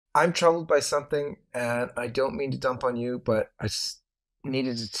I'm troubled by something, and I don't mean to dump on you, but I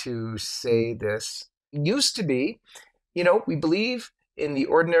needed to say this. It used to be, we believe in the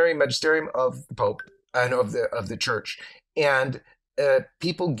ordinary magisterium of the Pope and of the Church, and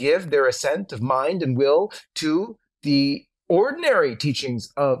people give their assent of mind and will to the ordinary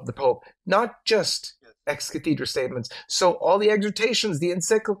teachings of the Pope, not just ex cathedra statements. So all the exhortations, the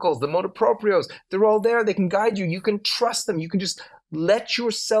encyclicals, the motu proprios, they're all there. They can guide you. You can trust them. You can just let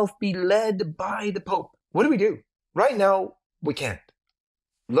yourself be led by the Pope. What do we do? Right now, we can't.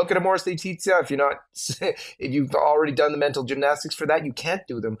 Look at Amoris Laetitia. If you've already done the mental gymnastics for that, you can't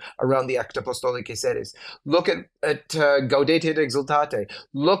do them around the Acta Apostolicae Sedis. Look at Gaudete et Exultate.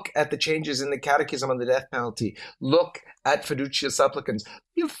 Look at the changes in the Catechism on the death penalty. Look at Fiducia Supplicans.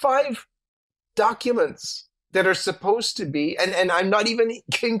 You have 5 documents that are supposed to be, and I'm not even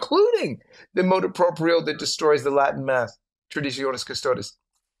including the motu proprio that destroys the Latin Mass, Traditionis Custodes.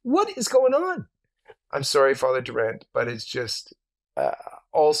 What is going on? I'm sorry, Father Durant, but it's just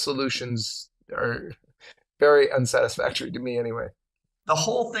all solutions are very unsatisfactory to me anyway. The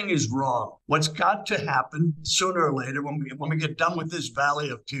whole thing is wrong. What's got to happen sooner or later when we get done with this valley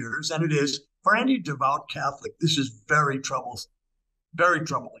of tears, and it is for any devout Catholic, this is very troublesome, very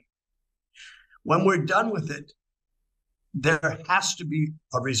troubling. When we're done with it, there has to be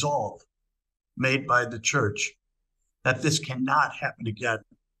a resolve made by the Church that this cannot happen again.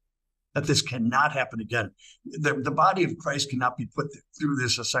 That this cannot happen again. The body of Christ cannot be put through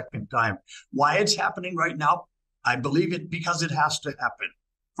this a second time. Why it's happening right now? I believe it because it has to happen.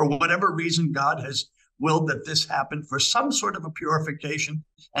 For whatever reason, God has willed that this happen for some sort of a purification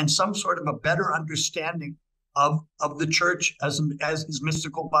and some sort of a better understanding of the Church as his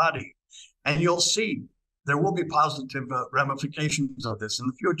mystical body. And you'll see there will be positive ramifications of this in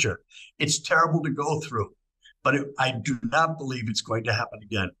the future. It's terrible to go through, but I do not believe it's going to happen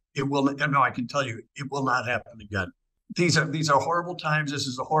again. It will. No, I can tell you, it will not happen again. These are horrible times. This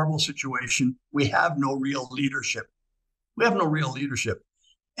is a horrible situation. We have no real leadership. We have no real leadership.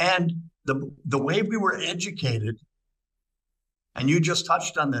 And the way we were educated, and you just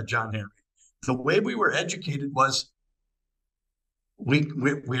touched on that, John Henry, the way we were educated was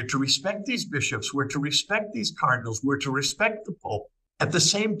we're to respect these bishops, we're to respect these cardinals, we're to respect the Pope. At the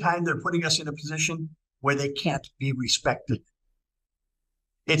same time, they're putting us in a position where they can't be respected.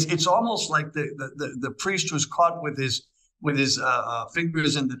 It's almost like the priest who's caught with his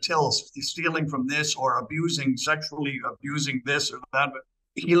fingers in the tills, stealing from this or sexually abusing this or that. But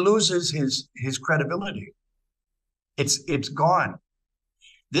he loses his credibility. It's gone.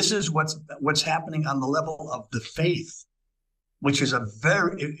 This is what's happening on the level of the faith, which is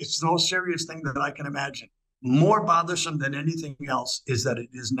it's the most serious thing that I can imagine. More bothersome than anything else is that it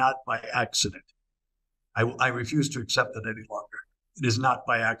is not by accident. I refuse to accept that any longer. It is not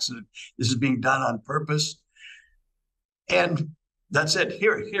by accident. This is being done on purpose. And that's it.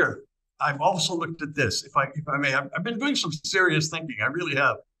 Here. I've also looked at this, if I may. I've been doing some serious thinking. I really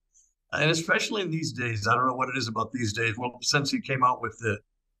have. And especially in these days, I don't know what it is about these days. Well, since he came out with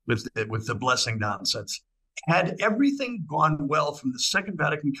the blessing nonsense. Had everything gone well from the Second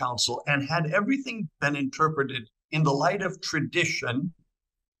Vatican Council and had everything been interpreted in the light of tradition,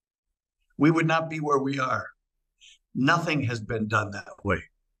 we would not be where we are. Nothing has been done that way.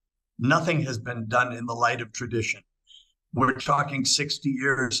 Nothing has been done in the light of tradition. We're talking 60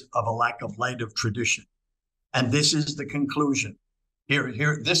 years of a lack of light of tradition. And this is the conclusion.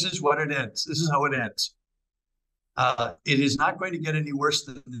 Here, this is what it ends. This is how it ends. It is not going to get any worse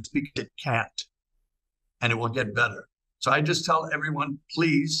than this because it can't. And it will get better. So I just tell everyone,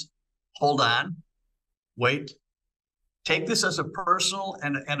 please hold on, wait, take this as a personal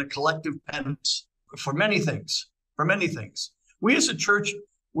and a collective penance for many things. For many things, we as a church,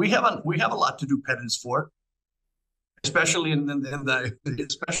 we have a lot to do penance for, especially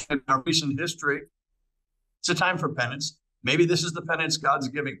especially in our recent history. It's a time for penance. Maybe this is the penance God's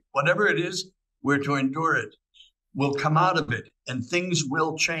giving. Whatever it is, we're to endure it. We'll come out of it, and things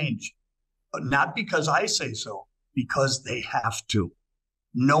will change. Not because I say so, because they have to.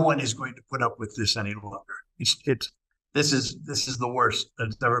 No one is going to put up with this any longer. This is the worst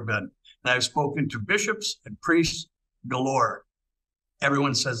that's ever been. And I've spoken to bishops and priests galore.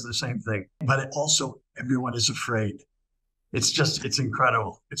 Everyone says the same thing, but also everyone is afraid. It's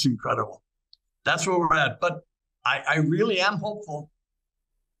incredible. It's incredible. That's where we're at. But I really am hopeful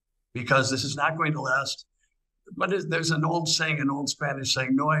because this is not going to last. But there's an old saying, an old Spanish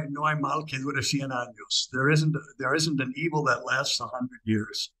saying, no hay mal que dure 100 años. There isn't an evil that lasts 100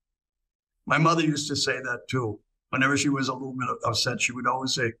 years. My mother used to say that too. Whenever she was a little bit upset, she would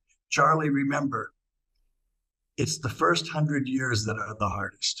always say, Charlie, remember, It's the first 100 years that are the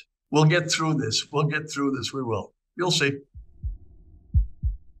hardest. We'll get through this. We'll get through this. We will. You'll see.